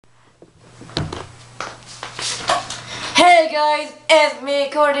Hey guys, it's me,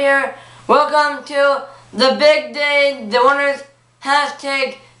 Cody here. Welcome to the big day, the winners,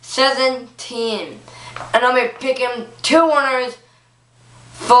 hashtag 17. And I'll be picking two winners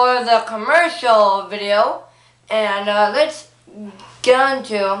for the commercial video. And let's get on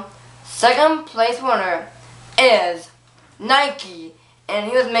to second place winner is Nike. And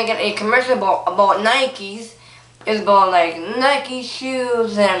he was making a commercial about Nikes. It's about like Nike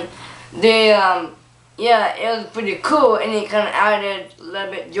shoes and the yeah, it was pretty cool, and he kind of added a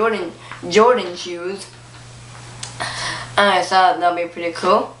little bit Jordan shoes. And I thought that'd be pretty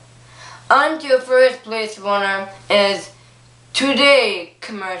cool. On to first place winner is Today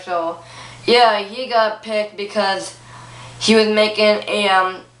commercial. Yeah, he got picked because he was making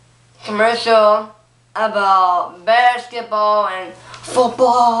a commercial about basketball and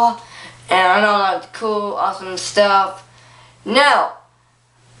football and all that cool, awesome stuff. Now,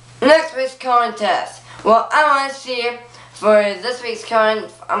 next week's contest. Well, I want to see for this week's for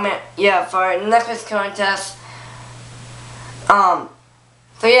next week's contest.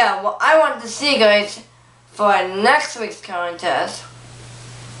 So yeah, what I want to see, guys, for next week's contest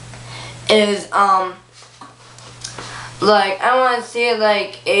is like I want to see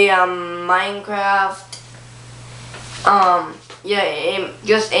like a Minecraft,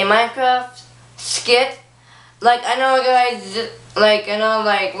 just a Minecraft skit. Like I know, guys. Like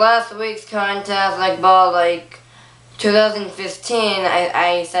last week's contest, like about like 2015,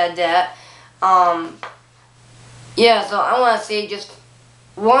 I said that. Yeah, so I want to see just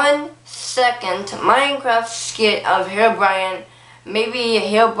 1 second Minecraft skit of Herobrine, maybe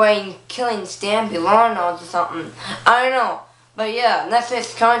Herobrine killing Stampy Lawnmower or something. I don't know, but yeah, next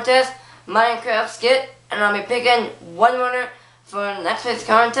week's contest, Minecraft skit, and I'll be picking one winner for next week's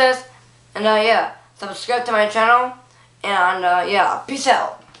contest. And yeah, subscribe to my channel. And yeah, peace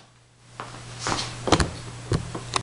out.